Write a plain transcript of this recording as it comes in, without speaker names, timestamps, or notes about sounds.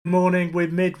Morning, we're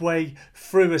midway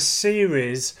through a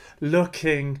series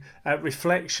looking at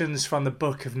reflections from the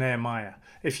book of Nehemiah.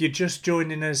 If you're just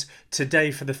joining us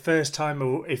today for the first time,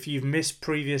 or if you've missed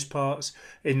previous parts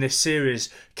in this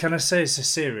series, can I say it's a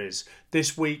series?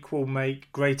 This week will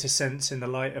make greater sense in the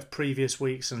light of previous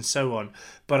weeks and so on,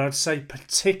 but I'd say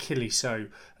particularly so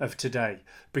of today,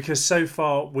 because so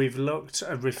far we've looked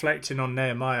at reflecting on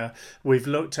Nehemiah. We've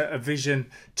looked at a vision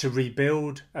to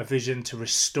rebuild, a vision to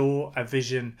restore, a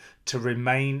vision to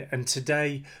remain, and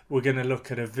today we're going to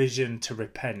look at a vision to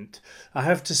repent. I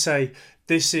have to say,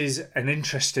 this is an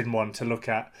interesting one to look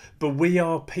at, but we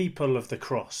are people of the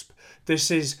cross. This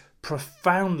is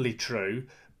profoundly true,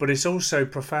 but it's also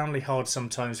profoundly hard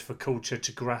sometimes for culture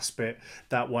to grasp it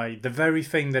that way. The very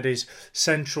thing that is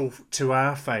central to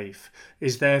our faith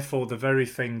is therefore the very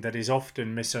thing that is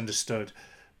often misunderstood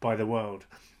by the world.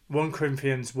 1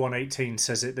 Corinthians 1:18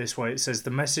 says it this way. It says,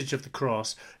 the message of the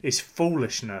cross is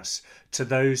foolishness to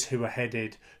those who are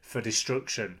headed for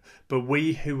destruction, but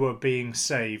we who are being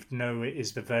saved know it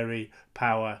is the very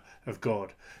power of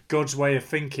God. God's way of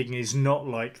thinking is not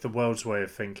like the world's way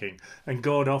of thinking, and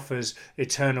God offers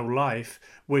eternal life,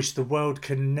 which the world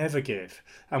can never give.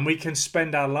 And we can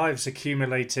spend our lives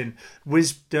accumulating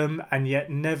wisdom and yet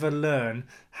never learn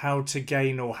how to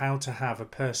gain or how to have a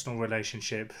personal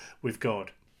relationship with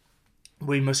God.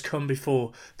 We must come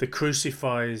before the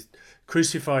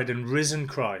crucified and risen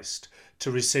Christ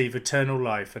to receive eternal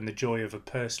life and the joy of a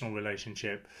personal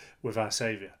relationship with our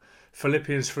Saviour.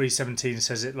 Philippians 3:17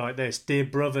 says it like this: dear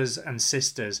brothers and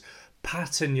sisters,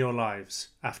 pattern your lives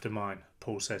after mine.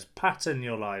 Paul says, pattern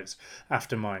your lives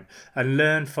after mine, and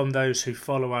learn from those who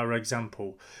follow our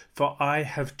example. For I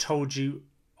have told you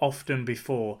often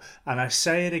before, and I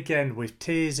say it again with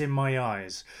tears in my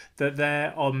eyes, that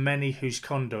there are many whose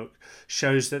conduct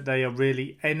shows that they are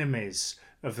really enemies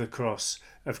of the cross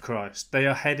of Christ. They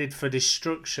are headed for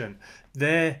destruction.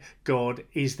 Their God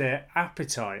is their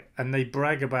appetite, and they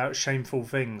brag about shameful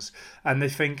things, and they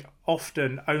think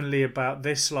often only about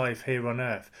this life here on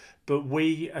earth. But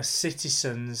we are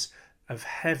citizens of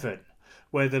heaven,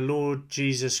 where the Lord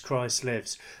Jesus Christ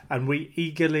lives, and we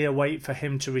eagerly await for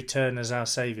him to return as our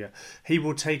Saviour. He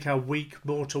will take our weak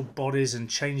mortal bodies and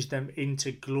change them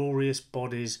into glorious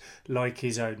bodies like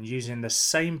his own, using the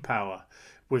same power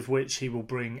with which he will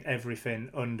bring everything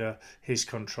under his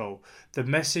control. The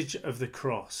message of the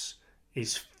cross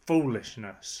is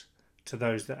foolishness to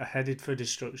those that are headed for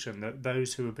destruction, that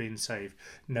those who are being saved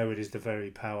know it is the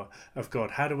very power of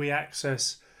God. How do we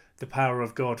access the power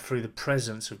of God? Through the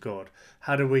presence of God.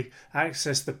 How do we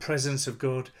access the presence of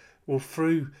God? Well,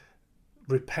 through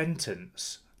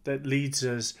repentance that leads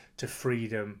us to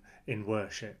freedom in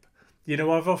worship. You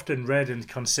know, I've often read and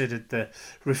considered the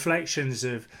reflections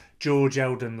of George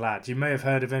Eldon Ladd. You may have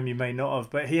heard of him, you may not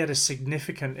have, but he had a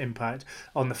significant impact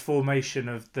on the formation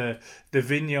of the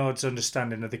Vineyard's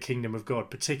understanding of the kingdom of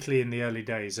God, particularly in the early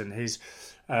days, and his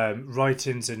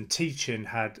writings and teaching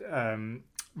had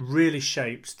really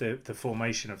shaped the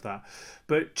formation of that.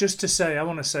 But just to say, I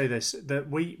want to say this, that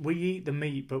we eat the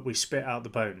meat but we spit out the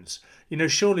bones. You know,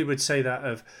 surely we'd say that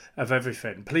of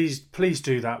everything. Please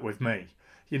do that with me.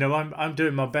 You know, I'm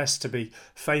doing my best to be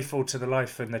faithful to the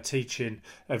life and the teaching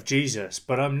of Jesus,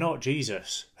 but I'm not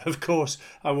Jesus. Of course,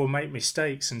 I will make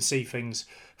mistakes and see things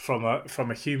from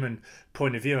a human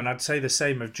point of view, and I'd say the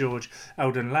same of George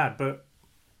Eldon Ladd. But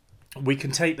we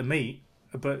can take the meat,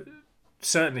 but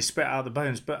certainly spit out the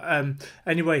bones. But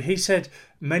anyway, he said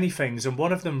many things, and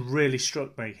one of them really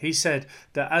struck me. He said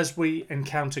that as we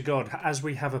encounter God, as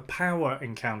we have a power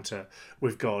encounter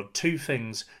with God, two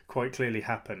things quite clearly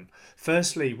happen.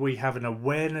 Firstly, we have an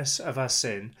awareness of our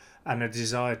sin and a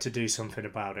desire to do something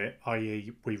about it,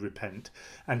 i.e. we repent.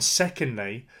 And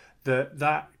secondly,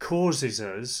 that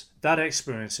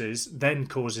experiences then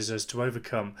causes us to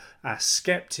overcome our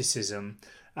skepticism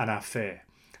and our fear.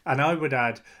 And I would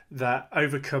add that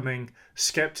overcoming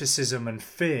skepticism and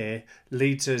fear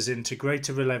leads us into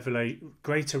greater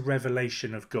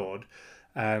revelation of God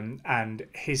and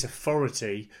his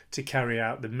authority to carry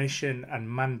out the mission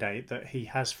and mandate that he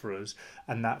has for us,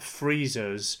 and that frees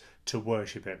us to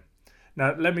worship him.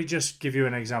 Now, let me just give you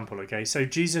an example, okay? So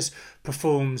Jesus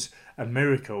performs a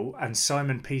miracle and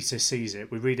Simon Peter sees it.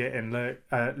 We read it in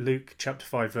Luke chapter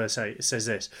 5, verse 8. It says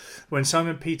this: when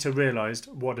Simon Peter realised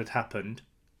what had happened,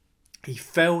 he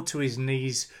fell to his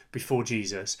knees before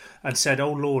Jesus and said,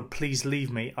 "Oh Lord, please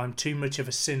leave me. I'm too much of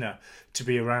a sinner to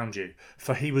be around you.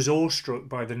 For he was awestruck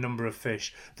by the number of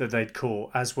fish that they'd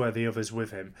caught, as were the others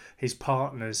with him. His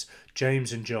partners,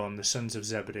 James and John, the sons of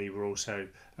Zebedee, were also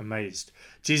amazed.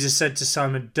 Jesus said to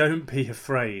Simon, "Don't be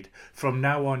afraid. From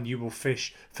now on you will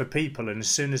fish for people." And as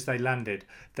soon as they landed,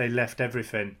 they left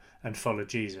everything and followed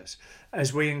Jesus.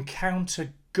 As we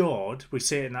encounter God, we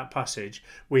see it in that passage,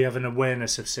 we have an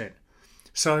awareness of sin.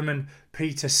 Simon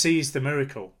Peter sees the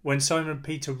miracle. When Simon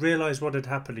Peter realised what had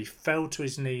happened, he fell to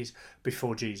his knees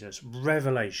before Jesus.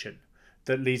 Revelation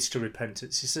that leads to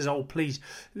repentance. He says, "Oh, please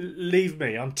leave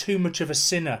me. I'm too much of a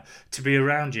sinner to be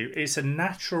around you." It's a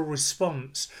natural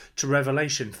response to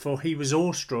revelation, for he was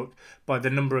awestruck by the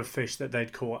number of fish that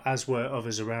they'd caught, as were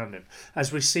others around him.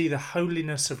 As we see the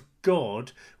holiness of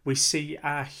God, we see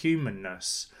our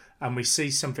humanness, and we see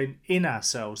something in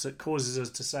ourselves that causes us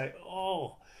to say,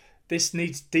 "Oh, this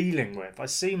needs dealing with. I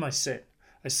see my sin.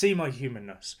 I see my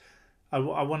humanness. I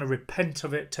want to repent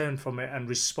of it, turn from it, and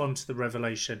respond to the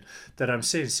revelation that I'm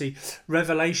seeing." See,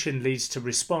 revelation leads to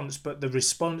response, but the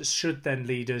response should then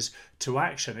lead us to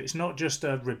action. It's not just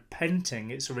a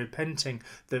repenting, it's a repenting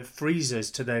that frees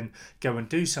us to then go and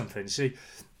do something. See,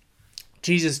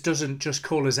 Jesus doesn't just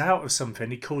call us out of something,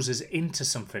 he calls us into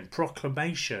something.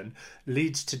 Proclamation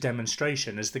leads to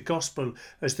demonstration. As the gospel,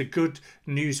 as the good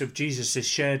news of Jesus is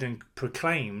shared and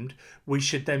proclaimed, we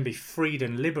should then be freed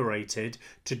and liberated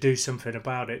to do something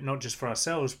about it, not just for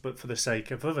ourselves, but for the sake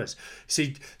of others.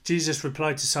 See, Jesus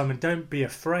replied to Simon, "Don't be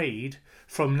afraid.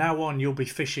 From now on, you'll be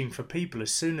fishing for people."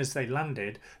 As soon as they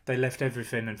landed, they left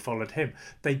everything and followed him.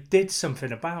 They did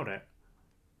something about it.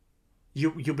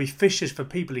 You'll be fishers for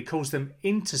people. He calls them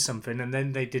into something, and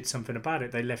then they did something about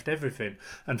it. They left everything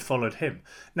and followed him.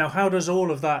 Now, how does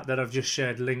all of that I've just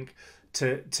shared link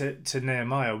to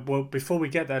Nehemiah? Well, before we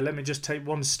get there, let me just take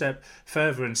one step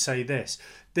further and say this.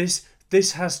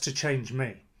 This has to change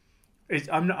me.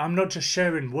 I'm not just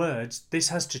sharing words. This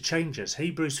has to change us.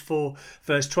 Hebrews 4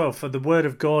 verse 12. "For the word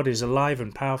of God is alive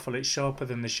and powerful. It's sharper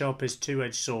than the sharpest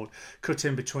two-edged sword,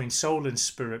 cutting between soul and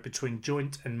spirit, between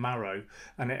joint and marrow,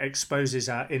 and it exposes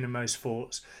our innermost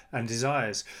thoughts and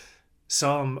desires."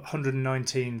 Psalm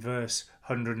 119 verse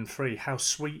 103. "How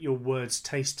sweet your words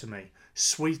taste to me,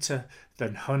 sweeter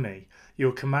than honey.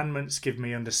 Your commandments give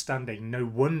me understanding. No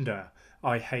wonder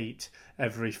I hate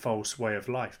every false way of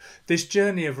life." This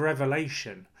journey of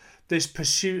revelation, this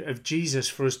pursuit of Jesus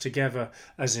for us together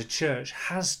as a church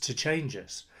has to change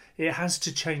us. It has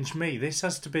to change me. This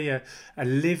has to be a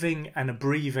living and a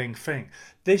breathing thing.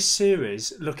 This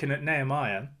series, looking at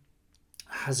Nehemiah,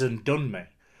 has undone me.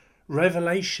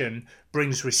 Revelation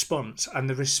brings response, and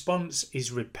the response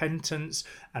is repentance,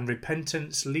 and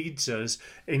repentance leads us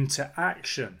into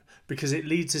action, because it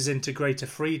leads us into greater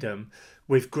freedom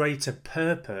with greater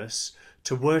purpose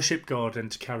to worship God and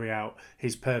to carry out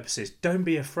his purposes. Don't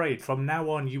be afraid. From now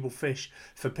on, you will fish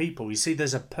for people. You see,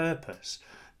 there's a purpose.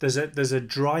 There's a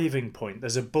driving point.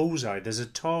 There's a bullseye. There's a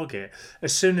target.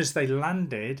 As soon as they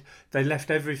landed, they left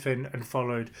everything and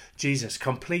followed Jesus.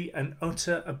 Complete and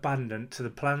utter abandon to the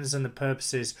plans and the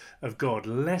purposes of God.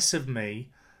 Less of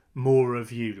me, more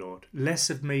of you, Lord. Less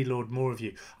of me, Lord, more of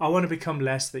you. I want to become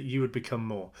less that you would become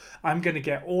more. I'm going to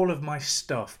get all of my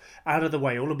stuff out of the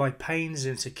way, all of my pains,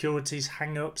 insecurities,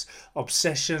 hang-ups,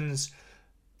 obsessions,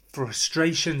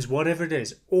 frustrations, whatever it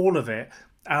is, all of it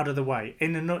out of the way.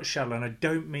 In a nutshell, and I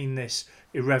don't mean this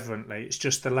irreverently, it's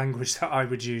just the language that I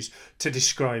would use to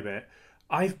describe it.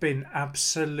 I've been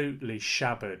absolutely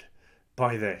shabbered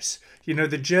by this. You know,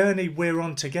 the journey we're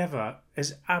on together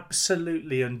has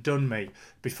absolutely undone me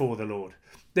before the Lord.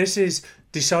 This is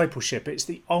discipleship. It's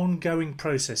the ongoing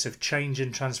process of change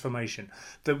and transformation,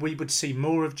 that we would see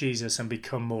more of Jesus and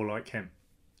become more like him.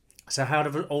 So how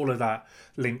does all of that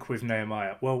link with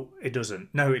Nehemiah? Well, it doesn't.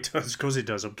 No, it does. Of course it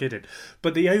does. I'm kidding.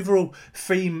 But the overall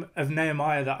theme of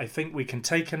Nehemiah that I think we can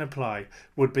take and apply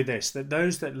would be this: that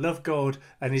those that love God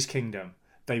and his kingdom,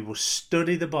 they will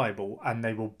study the Bible and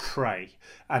they will pray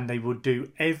and they will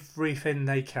do everything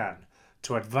they can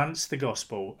to advance the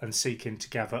gospel and seeking to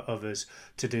gather others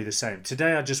to do the same.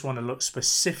 Today I just want to look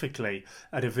specifically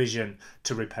at a vision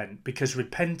to repent, because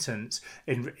repentance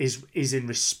is in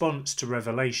response to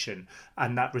revelation,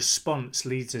 and that response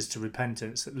leads us to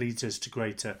repentance that leads us to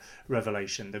greater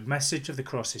revelation. The message of the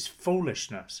cross is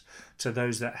foolishness to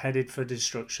those that headed for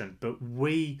destruction, but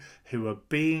we who are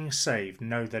being saved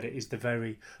know that it is the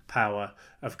very power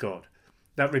of God.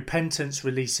 That repentance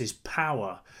releases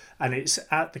power, and it's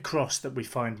at the cross that we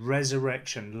find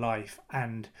resurrection, life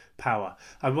and power.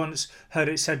 I once heard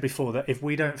it said before that if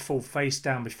we don't fall face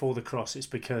down before the cross, it's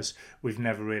because we've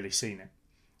never really seen it.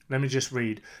 Let me just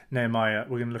read Nehemiah.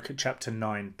 We're going to look at chapter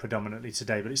 9 predominantly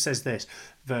today, but it says this,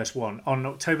 verse 1. On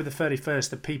October the 31st,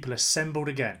 the people assembled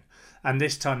again, and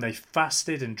this time they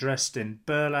fasted and dressed in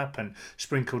burlap and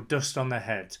sprinkled dust on their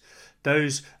heads.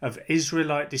 Those of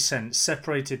Israelite descent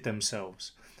separated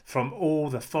themselves from all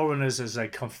the foreigners as they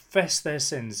confessed their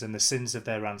sins and the sins of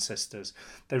their ancestors.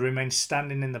 They remained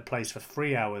standing in the place for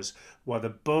 3 hours while the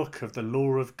book of the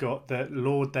law of God, the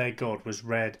Lord their God, was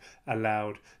read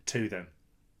aloud to them.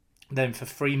 Then for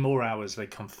 3 more hours they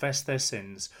confessed their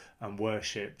sins and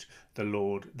worshipped the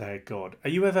Lord their God. Are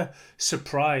you ever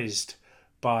surprised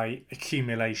by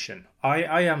accumulation?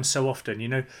 I am so often. You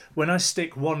know, when I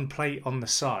stick one plate on the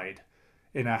side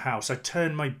in our house, I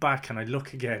turn my back and I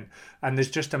look again, and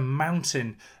there's just a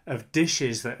mountain of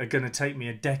dishes that are going to take me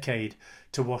a decade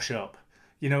to wash up.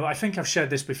 You know, I think I've shared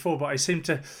this before, but I seem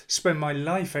to spend my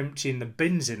life emptying the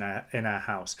bins in our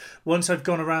house. Once I've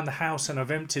gone around the house and I've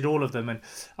emptied all of them and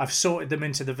I've sorted them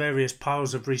into the various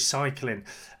piles of recycling,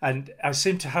 and I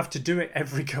seem to have to do it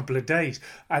every couple of days.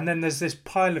 And then there's this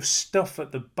pile of stuff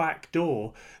at the back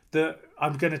door that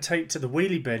I'm going to take to the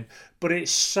wheelie bin, but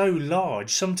it's so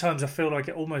large, sometimes I feel like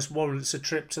it almost warrants a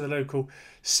trip to the local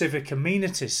civic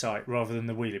amenities site rather than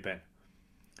the wheelie bin.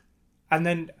 And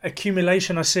then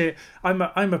accumulation, I see it. I'm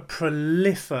a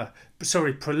prolific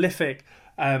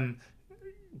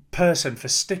person for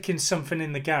sticking something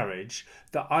in the garage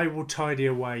that I will tidy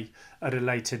away at a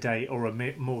later date or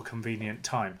a more convenient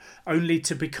time, only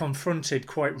to be confronted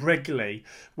quite regularly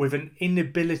with an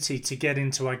inability to get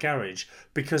into our garage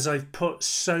because I've put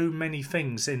so many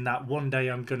things in that one day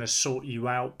I'm going to sort you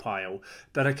out pile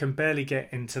that I can barely get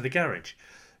into the garage.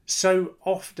 So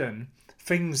often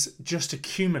things just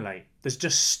accumulate. There's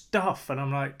just stuff, and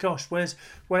I'm like, gosh, where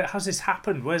has this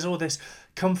happened? Where's all this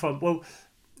come from? Well,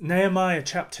 Nehemiah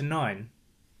chapter 9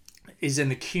 is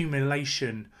an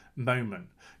accumulation moment.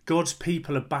 God's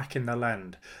people are back in the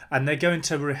land, and they're going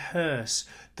to rehearse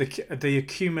the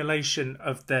accumulation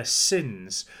of their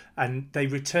sins, and they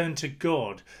return to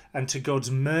God and to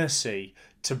God's mercy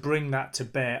to bring that to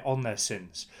bear on their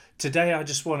sins. Today, I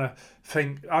just want to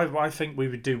think, I think we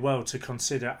would do well to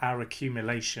consider our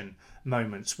accumulation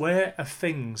moments. Where are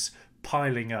things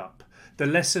piling up? The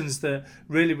lessons that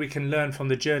really we can learn from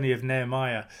the journey of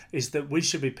Nehemiah is that we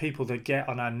should be people that get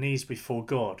on our knees before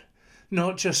God.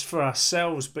 Not just for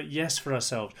ourselves, but yes, for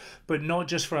ourselves. But not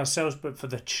just for ourselves, but for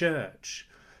the church,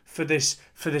 for this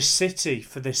city,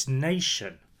 for this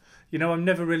nation. You know, I'm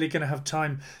never really going to have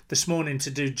time this morning to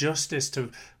do justice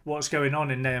to what's going on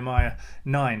in Nehemiah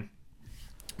 9.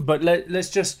 But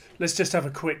let's just have a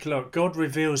quick look. God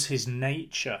reveals his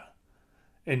nature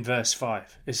in verse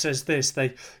 5. It says this: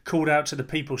 they called out to the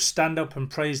people, "Stand up and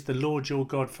praise the Lord your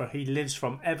God, for he lives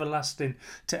from everlasting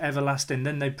to everlasting."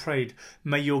 Then they prayed,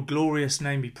 "May your glorious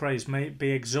name be praised. May it be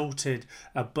exalted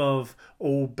above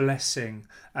all blessing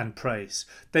and praise."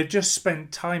 They've just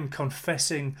spent time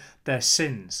confessing their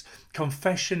sins.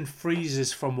 Confession frees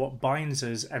us from what binds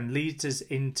us and leads us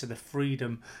into the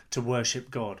freedom to worship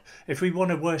God. If we want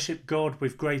to worship God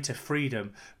with greater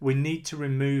freedom, we need to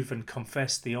remove and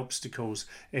confess the obstacles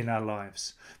in our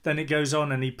lives. Then it goes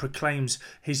on and he proclaims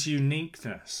his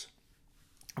uniqueness.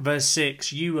 Verse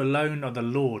 6, "You alone are the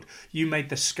Lord. You made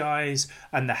the skies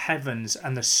and the heavens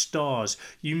and the stars.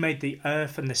 You made the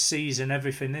earth and the seas and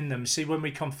everything in them." See, when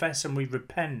we confess and we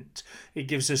repent, it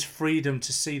gives us freedom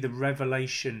to see the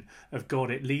revelation of God.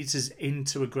 It leads us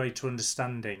into a greater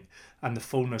understanding and the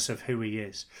fullness of who he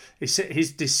is. He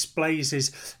displays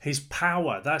his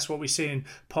power. That's what we see in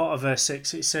part of verse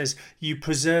 6. It says, "You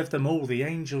preserve them all. The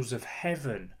angels of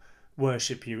heaven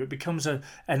worship you." It becomes an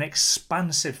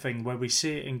expansive thing where we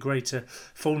see it in greater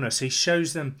fullness. He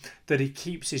shows them that he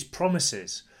keeps his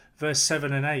promises. Verse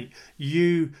 7 and 8,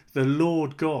 "You, the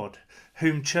Lord God,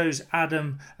 whom chose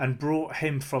Adam and brought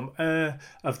him from Ur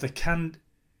of the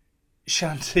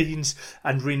Chaldeans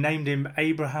and renamed him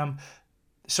Abraham,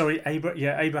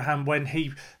 when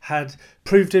he had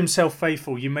proved himself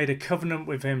faithful, you made a covenant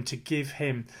with him to give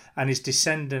him and his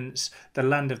descendants the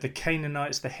land of the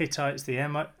Canaanites, the Hittites, the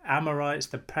Amorites,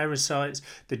 the Perizzites,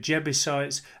 the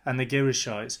Jebusites, and the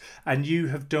Girgashites. And you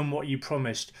have done what you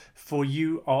promised, for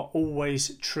you are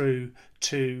always true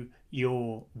to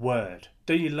your word."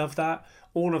 Don't you love that?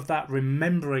 All of that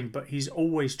remembering, but he's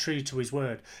always true to his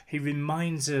word. He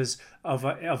reminds us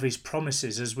of his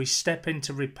promises. As we step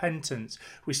into repentance,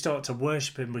 we start to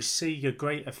worship him, we see a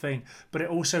greater thing, but it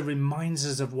also reminds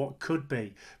us of what could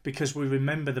be because we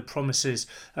remember the promises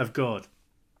of God.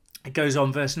 It goes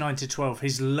on, verse 9 to 12,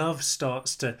 his love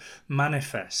starts to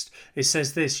manifest. It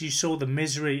says this: "You saw the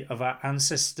misery of our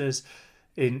ancestors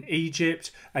in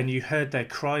Egypt, and you heard their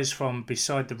cries from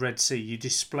beside the Red Sea. You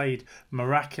displayed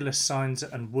miraculous signs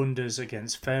and wonders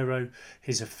against Pharaoh,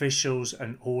 his officials,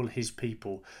 and all his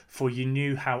people, for you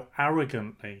knew how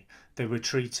arrogantly they were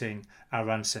treating our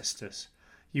ancestors.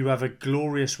 You have a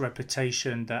glorious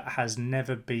reputation that has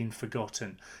never been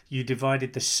forgotten. You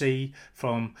divided the sea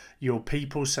from your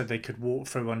people so they could walk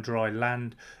through on dry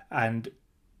land, and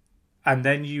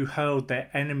then you hurled their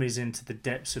enemies into the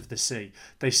depths of the sea.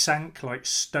 They sank like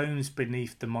stones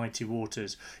beneath the mighty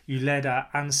waters. You led our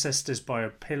ancestors by a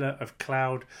pillar of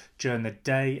cloud during the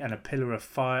day and a pillar of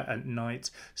fire at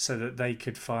night so that they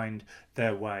could find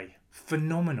their way.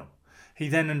 Phenomenal. He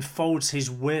then unfolds his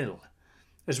will.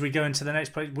 As we go into the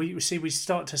next place, we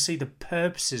start to see the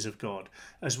purposes of God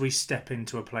as we step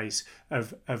into a place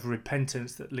of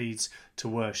repentance that leads to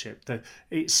worship.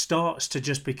 It starts to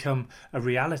just become a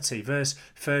reality. Verse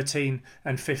 13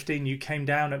 and 15, you came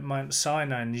down at Mount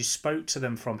Sinai and you spoke to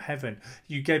them from heaven.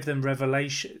 You gave them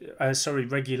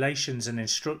regulations and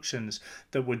instructions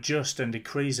that were just, and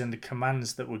decrees and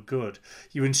commands that were good.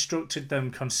 You instructed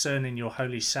them concerning your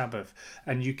holy Sabbath,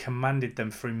 and you commanded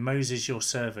them through Moses your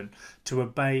servant to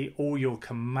obey all your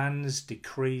commands,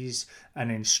 decrees,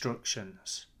 and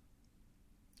instructions.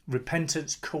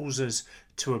 Repentance calls us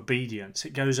to obedience.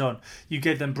 It goes on. You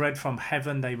gave them bread from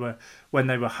heaven when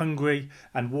they were hungry,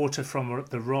 and water from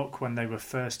the rock when they were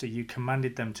thirsty. You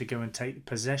commanded them to go and take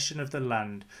possession of the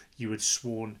land you had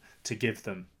sworn to give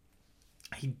them.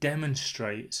 He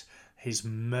demonstrates his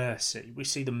mercy. We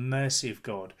see the mercy of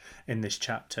God in this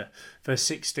chapter. Verse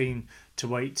 16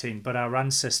 to 18, but our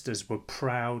ancestors were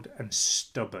proud and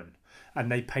stubborn,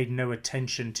 and they paid no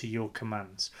attention to your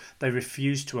commands. They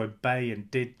refused to obey and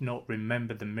did not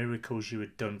remember the miracles you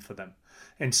had done for them.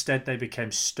 Instead, they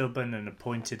became stubborn and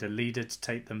appointed a leader to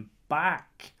take them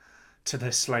back to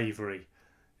their slavery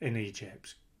in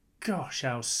Egypt. Gosh,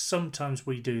 how sometimes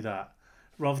we do that.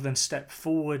 Rather than step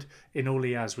forward in all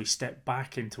he has, we step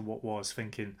back into what was,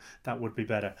 thinking that would be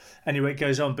better. Anyway, it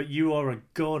goes on, but you are a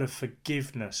God of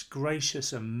forgiveness,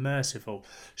 gracious and merciful,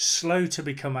 slow to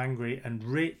become angry and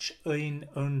rich in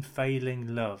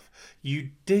unfailing love. You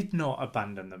did not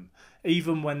abandon them,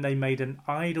 even when they made an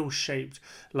idol shaped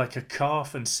like a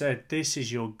calf and said, this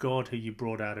is your God who you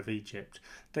brought out of Egypt.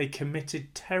 They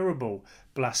committed terrible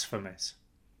blasphemies.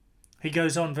 He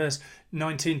goes on, verse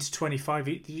 19 to 25,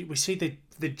 we see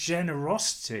the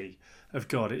generosity of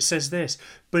God. It says this,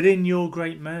 but in your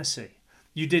great mercy,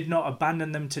 you did not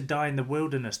abandon them to die in the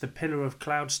wilderness. The pillar of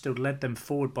cloud still led them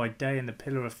forward by day, and the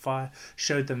pillar of fire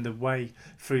showed them the way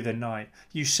through the night.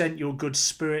 You sent your good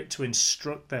spirit to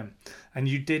instruct them, and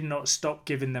you did not stop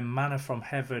giving them manna from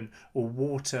heaven or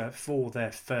water for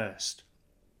their thirst.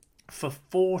 For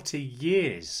 40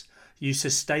 years you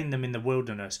sustained them in the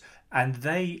wilderness, and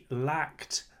they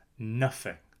lacked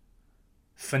nothing.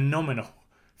 Phenomenal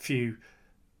few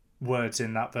words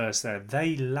in that verse there.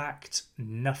 They lacked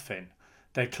nothing.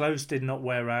 Their clothes did not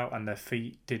wear out and their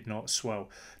feet did not swell.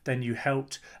 Then you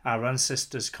helped our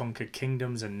ancestors conquer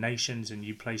kingdoms and nations, and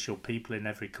you placed your people in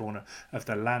every corner of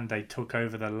the land. They took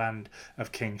over the land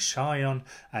of King Sihon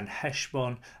and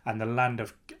Heshbon, and the land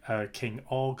of King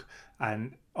Og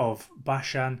and of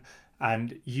Bashan.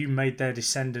 And you made their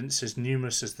descendants as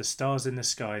numerous as the stars in the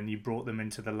sky, and you brought them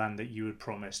into the land that you had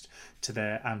promised to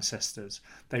their ancestors.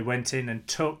 They went in and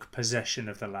took possession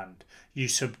of the land. You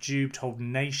subdued whole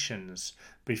nations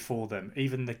before them.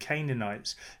 Even the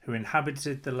Canaanites who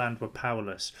inhabited the land were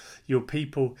powerless. Your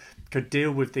people could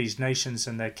deal with these nations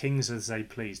and their kings as they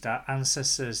pleased. Our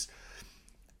ancestors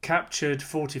captured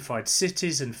fortified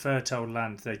cities and fertile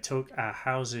land. They took our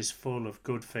houses full of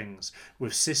good things,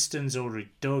 with cisterns already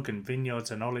dug and vineyards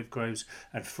and olive groves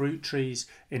and fruit trees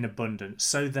in abundance.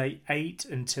 So they ate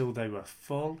until they were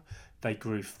full. They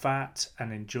grew fat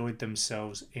and enjoyed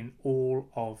themselves in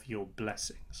all of your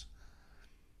blessings.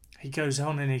 He goes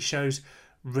on and he shows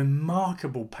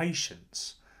remarkable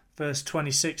patience. Verse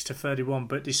 26 to 31,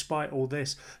 but despite all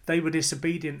this, they were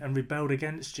disobedient and rebelled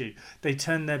against you. They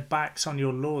turned their backs on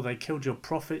your law. They killed your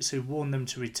prophets who warned them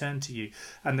to return to you,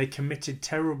 and they committed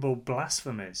terrible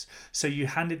blasphemies. So you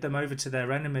handed them over to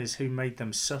their enemies who made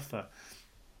them suffer.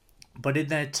 But in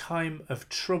their time of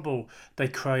trouble, they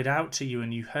cried out to you,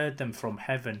 and you heard them from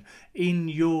heaven. In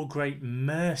your great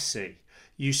mercy,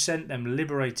 you sent them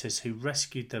liberators who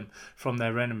rescued them from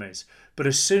their enemies. But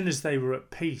as soon as they were at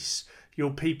peace,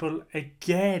 your people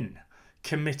again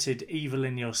committed evil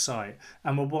in your sight,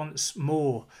 and were once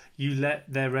more you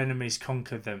let their enemies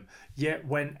conquer them. Yet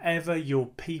whenever your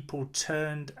people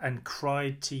turned and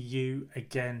cried to you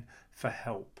again for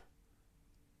help,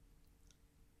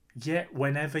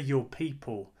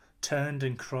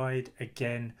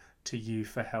 to you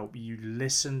for help. You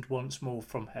listened once more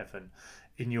from heaven.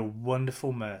 In your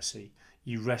wonderful mercy,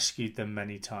 you rescued them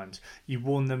many times. You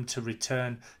warned them to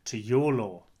return to your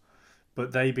law,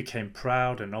 but they became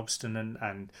proud and obstinate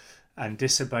and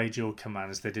disobeyed your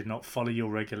commands. They did not follow your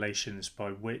regulations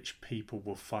by which people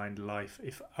will find life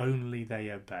if only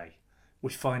they obey.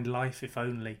 We find life if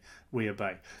only we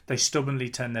obey. They stubbornly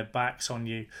turned their backs on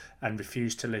you and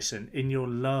refused to listen. In your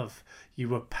love, you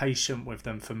were patient with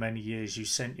them for many years. You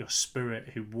sent your Spirit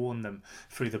who warned them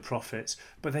through the prophets,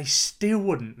 but they still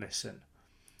wouldn't listen.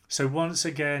 So once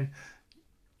again,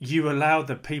 you allowed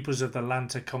the peoples of the land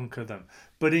to conquer them.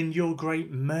 But in your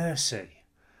great mercy,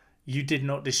 you did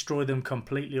not destroy them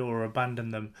completely or abandon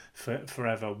them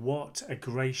forever. What a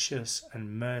gracious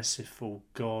and merciful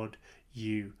God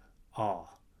you are.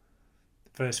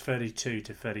 Verse 32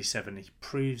 to 37, he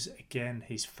proves again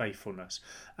his faithfulness.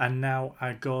 And now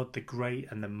our God, the great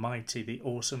and the mighty, the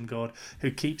awesome God,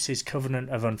 who keeps his covenant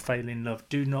of unfailing love,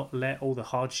 do not let all the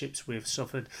hardships we have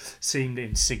suffered seem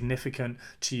insignificant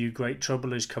to you. Great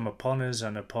trouble has come upon us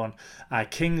and upon our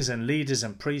kings and leaders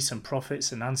and priests and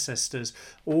prophets and ancestors,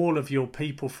 all of your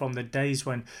people from the days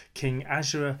when King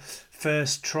Ahasuerus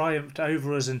first triumphed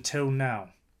over us until now.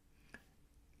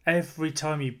 Every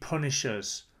time you punished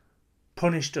us,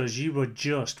 you were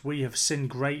just. We have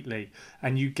sinned greatly,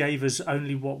 and you gave us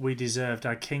only what we deserved.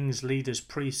 Our kings, leaders,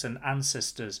 priests, and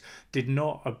ancestors did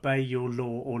not obey your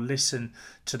law or listen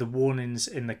to the warnings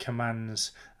in the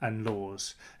commands and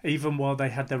laws. Even while they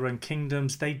had their own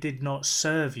kingdoms, they did not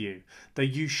serve you, though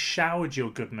you showered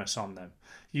your goodness on them.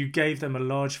 You gave them a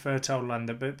large fertile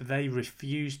land, but they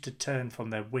refused to turn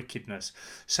from their wickedness.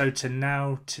 So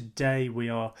today we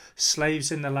are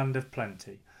slaves in the land of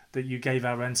plenty that you gave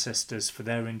our ancestors for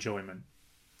their enjoyment.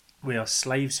 We are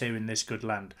slaves here in this good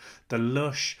land. The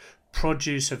lush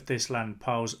produce of this land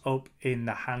piles up in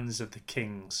the hands of the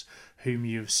kings whom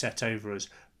you have set over us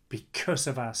because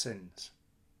of our sins.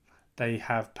 They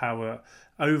have power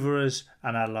over us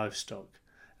and our livestock,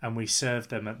 and we serve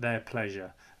them at their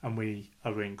pleasure, and we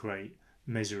are in great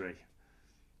misery.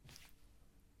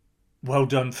 Well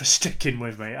done for sticking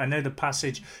with me. I know the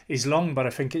passage is long, but I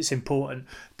think it's important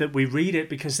that we read it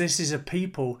because this is a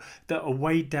people that are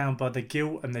weighed down by the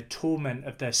guilt and the torment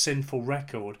of their sinful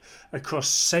record across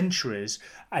centuries,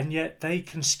 and yet they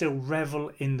can still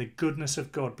revel in the goodness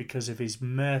of God because of his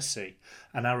mercy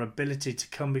and our ability to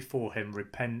come before him,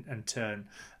 repent and turn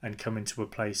and come into a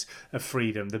place of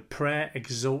freedom. The prayer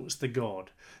exalts the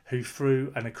God who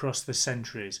through and across the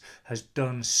centuries has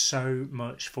done so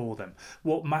much for them.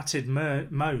 What mattered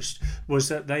most was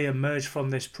that they emerged from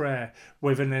this prayer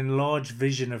with an enlarged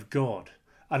vision of God.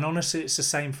 And honestly, it's the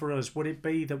same for us. Would it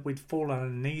be that we'd fall on our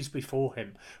knees before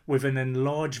him with an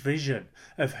enlarged vision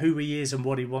of who he is and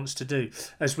what he wants to do?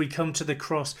 As we come to the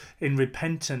cross in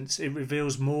repentance, it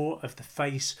reveals more of the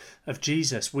face of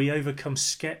Jesus. We overcome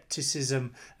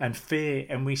skepticism and fear,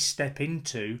 and we step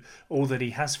into all that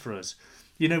he has for us.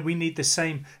 You know, we need the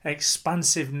same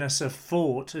expansiveness of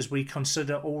thought as we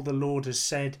consider all the Lord has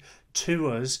said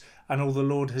to us and all the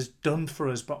Lord has done for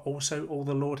us, but also all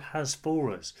the Lord has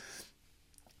for us.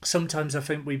 Sometimes I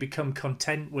think we become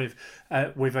content with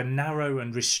a narrow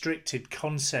and restricted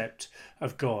concept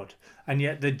of God. And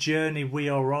yet the journey we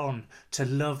are on to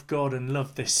love God and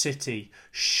love this city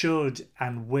should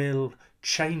and will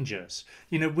change us.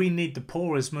 You know, we need the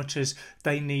poor as much as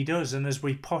they need us, and as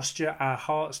we posture our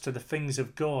hearts to the things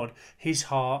of God, his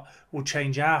heart will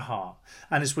change our heart,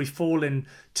 and as we fall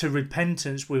into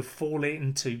repentance, we'll fall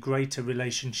into greater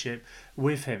relationship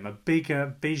with him. A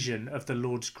bigger vision of the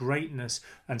Lord's greatness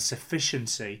and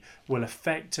sufficiency will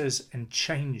affect us and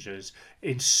change us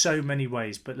in so many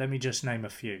ways, but let me just name a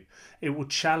few. It will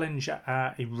challenge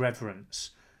our irreverence.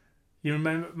 You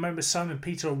remember Simon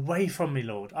Peter, away from me,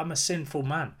 Lord, I'm a sinful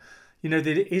man. You know,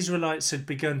 the Israelites had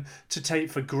begun to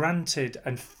take for granted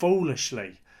and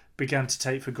foolishly began to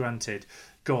take for granted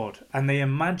God. And they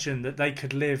imagined that they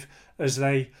could live as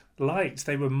they liked.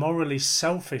 They were morally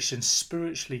selfish and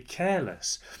spiritually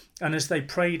careless. And as they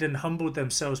prayed and humbled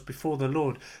themselves before the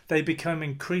Lord, they become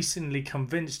increasingly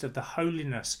convinced of the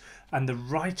holiness and the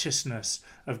righteousness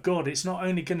of God. It's not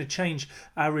only going to change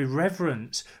our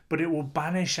irreverence, but it will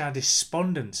banish our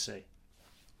despondency.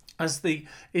 As the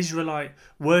Israelite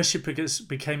worshippers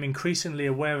became increasingly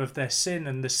aware of their sin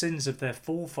and the sins of their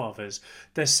forefathers,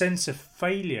 their sense of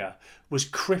failure was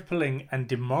crippling and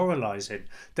demoralizing.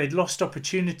 They'd lost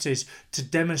opportunities to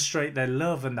demonstrate their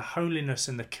love and the holiness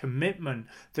and the commitment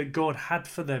that God had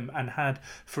for them and had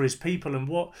for his people. And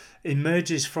what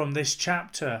emerges from this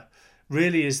chapter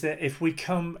really is that if we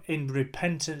come in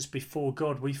repentance before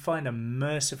God, we find a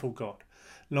merciful God,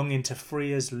 longing to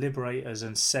free us, liberate us,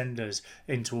 and send us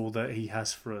into all that he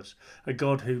has for us. A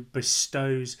God who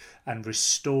bestows and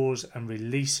restores and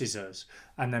releases us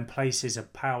and then places a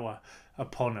power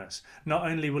upon us. Not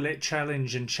only will it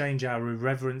challenge and change our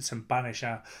irreverence and banish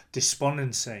our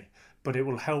despondency, but it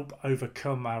will help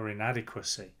overcome our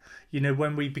inadequacy. You know,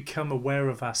 when we become aware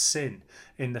of our sin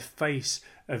in the face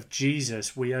of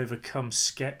Jesus, we overcome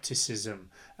skepticism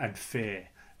and fear.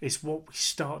 It's what we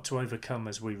start to overcome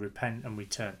as we repent and we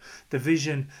turn. The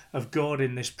vision of God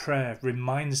in this prayer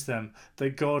reminds them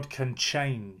that God can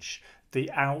change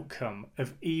the outcome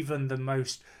of even the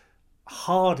most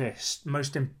hardest,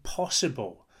 most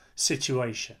impossible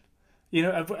situation. You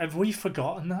know, have we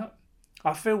forgotten that?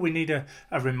 I feel we need a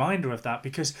reminder of that,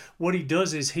 because what he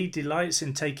does is he delights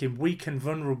in taking weak and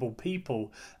vulnerable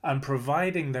people and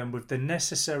providing them with the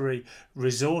necessary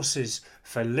resources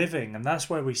for living. And that's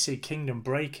where we see kingdom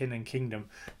breaking and kingdom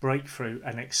breakthrough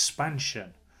and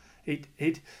expansion.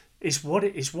 It's what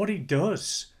he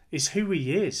does. It's who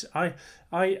he is. I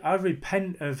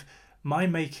repent of my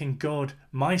making God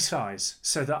my size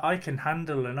so that I can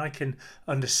handle and I can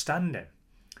understand him.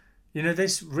 You know,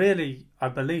 this really, I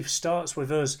believe, starts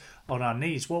with us on our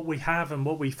knees. What we have and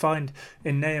what we find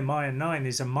in Nehemiah 9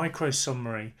 is a micro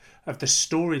summary of the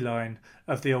storyline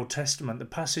of the Old Testament. The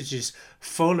passage is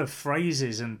full of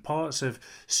phrases and parts of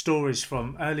stories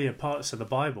from earlier parts of the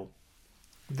Bible.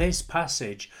 This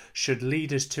passage should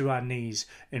lead us to our knees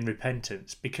in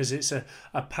repentance, because it's a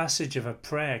passage of a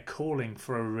prayer calling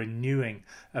for a renewing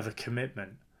of a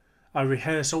commitment. I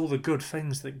rehearse all the good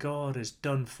things that God has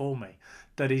done for me,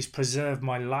 that he's preserved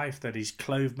my life, that he's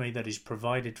clothed me, that he's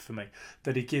provided for me,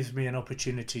 that he gives me an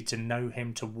opportunity to know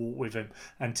him, to walk with him,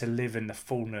 and to live in the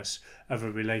fullness of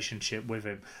a relationship with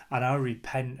him. And I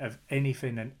repent of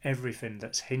anything and everything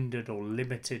that's hindered or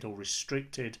limited or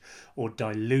restricted or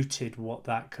diluted what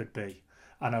that could be.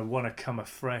 And I want to come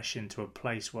afresh into a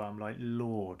place where I'm like,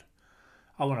 Lord,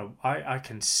 I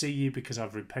can see you because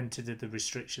I've repented of the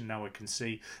restriction. Now I can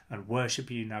see and worship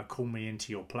you. Now call me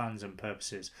into your plans and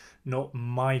purposes, not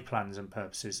my plans and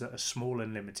purposes that are small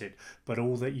and limited, but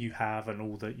all that you have and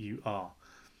all that you are.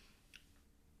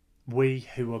 We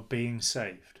who are being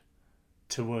saved,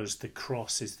 to us the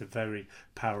cross is the very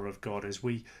power of God. As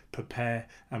we prepare,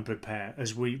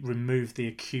 as we remove the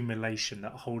accumulation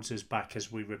that holds us back,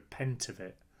 as we repent of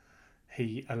it,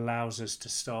 he allows us to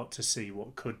start to see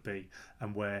what could be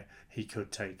and where he could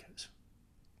take us.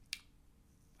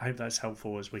 I hope that's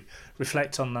helpful as we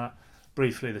reflect on that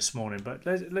briefly this morning. But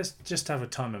let's just have a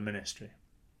time of ministry.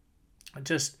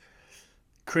 Just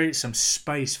create some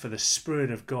space for the Spirit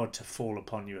of God to fall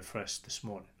upon you afresh this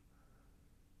morning.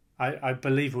 I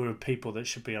believe we're a people that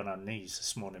should be on our knees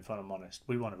this morning, if I'm honest.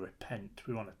 We want to repent.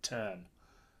 We want to turn.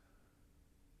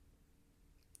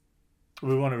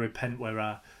 We want to repent where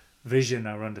our vision,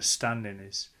 our understanding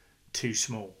is too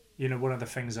small. You know, one of the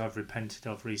things I've repented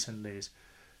of recently is,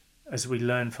 as we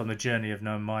learn from the journey of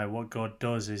Nehemiah, what God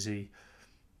does is he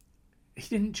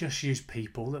didn't just use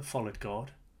people that followed God.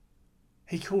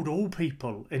 He called all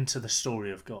people into the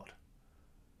story of God.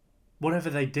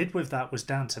 Whatever they did with that was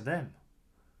down to them.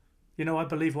 You know, I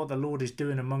believe what the Lord is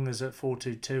doing among us at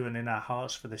 422 and in our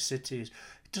hearts for the city is,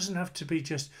 it doesn't have to be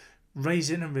just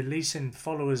raising and releasing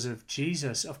followers of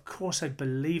Jesus. Of course I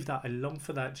believe that. I long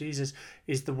for that. Jesus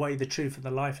is the way, the truth and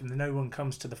the life, and no one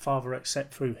comes to the Father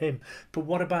except through him. But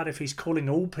what about if he's calling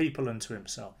all people unto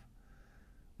himself?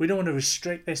 We don't want to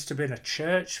restrict this to being a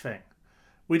church thing.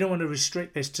 We don't want to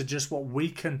restrict this to just what we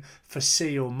can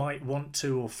foresee or might want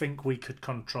to or think we could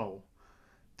control.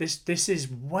 This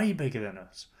is way bigger than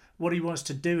us. What he wants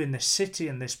to do in this city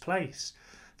and this place.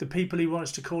 The people he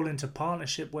wants to call into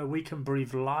partnership where we can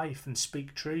breathe life and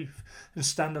speak truth and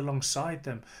stand alongside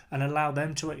them and allow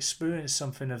them to experience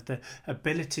something of the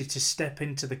ability to step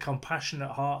into the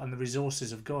compassionate heart and the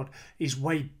resources of God is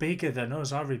way bigger than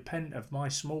us. I repent of my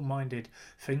small-minded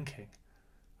thinking.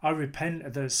 I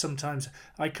repent that sometimes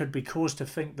I could be caused to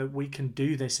think that we can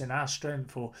do this in our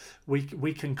strength, or we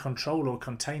can control or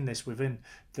contain this within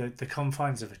the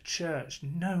confines of a church.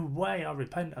 No way. I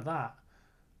repent of that.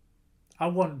 I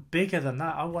want bigger than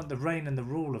that. I want the reign and the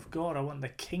rule of God. I want the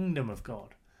kingdom of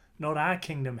God, not our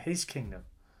kingdom, his kingdom.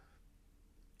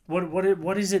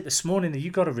 What is it this morning that you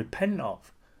got to repent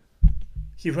of?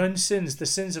 Your own sins, the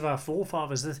sins of our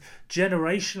forefathers, the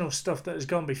generational stuff that has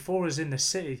gone before us in the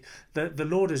city, that the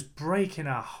Lord is breaking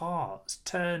our hearts.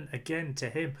 Turn again to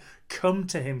him. Come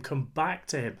to him. Come back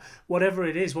to him. Whatever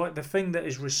it is, what the thing that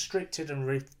is restricted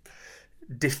and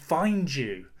defined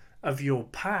you of your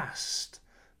past.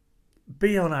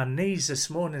 Be on our knees this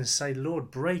morning and say, Lord,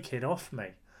 break it off me.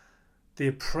 The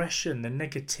oppression, the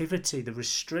negativity, the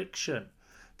restriction,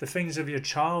 the things of your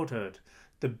childhood,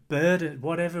 the burden,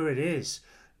 whatever it is.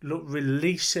 Look,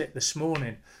 release it this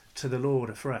morning to the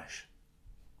Lord afresh.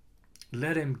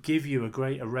 Let him give you a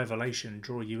greater revelation and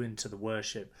draw you into the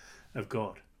worship of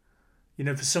God. You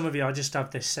know, for some of you, I just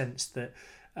have this sense that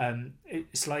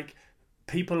it's like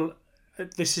people,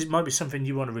 might be something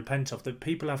you want to repent of, that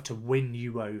people have to win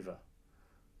you over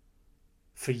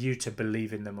for you to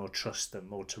believe in them or trust them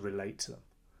or to relate to them.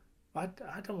 I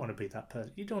don't want to be that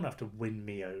person. You don't have to win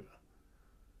me over.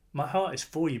 My heart is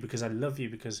for you because I love you,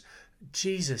 because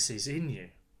Jesus is in you.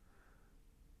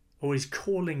 Or he's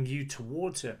calling you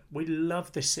towards him. We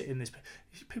love to sit in this.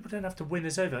 People don't have to win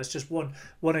us over. It's just one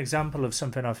example of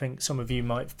something I think some of you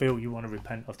might feel you want to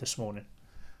repent of this morning.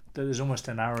 That there's almost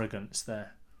an arrogance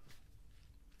there.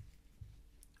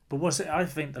 But I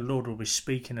think the Lord will be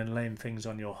speaking and laying things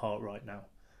on your heart right now,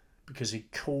 because he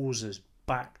calls us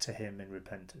back to him in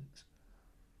repentance.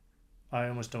 I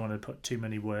almost don't want to put too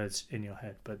many words in your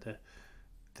head, but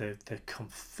the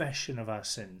confession of our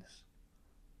sins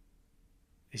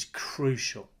is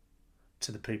crucial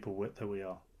to the people that we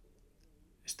are.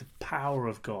 It's the power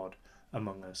of God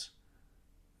among us.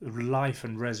 The life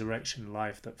and resurrection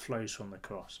life that flows from the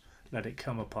cross. Let it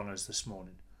come upon us this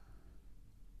morning.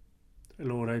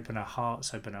 Lord, open our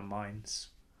hearts, open our minds,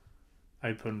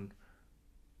 open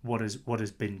what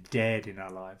has been dead in our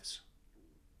lives,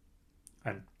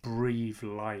 and breathe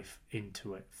life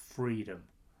into it, freedom.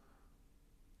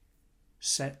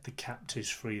 Set the captives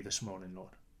free this morning,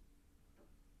 Lord.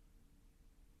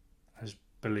 I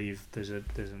believe there's a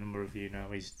number of you now,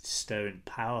 he's stirring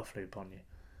powerfully upon you.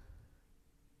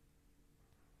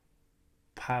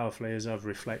 Powerfully, as I've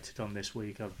reflected on this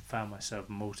week, I've found myself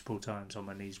multiple times on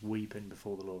my knees weeping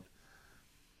before the Lord.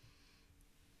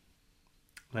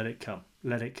 Let it come.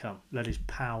 Let it come. Let his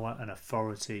power and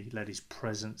authority, let his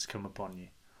presence come upon you.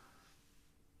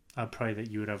 I pray that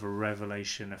you would have a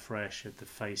revelation afresh of the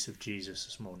face of Jesus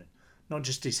this morning. Not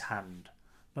just his hand,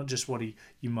 not just what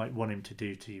you might want him to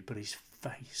do to you, but his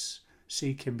face.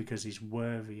 Seek him because he's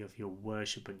worthy of your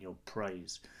worship and your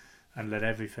praise. And let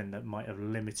everything that might have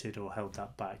limited or held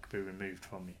that back be removed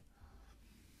from you.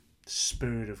 The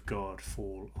Spirit of God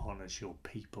fall on us, your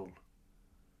people.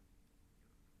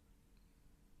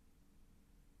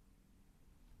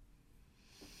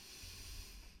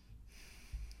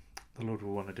 The Lord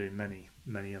will want to do many,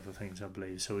 many other things, I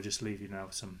believe. So we'll just leave you now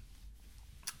with some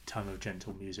time of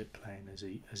gentle music playing as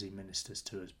he ministers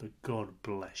to us. But God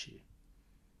bless you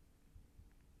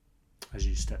as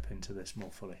you step into this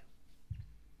more fully.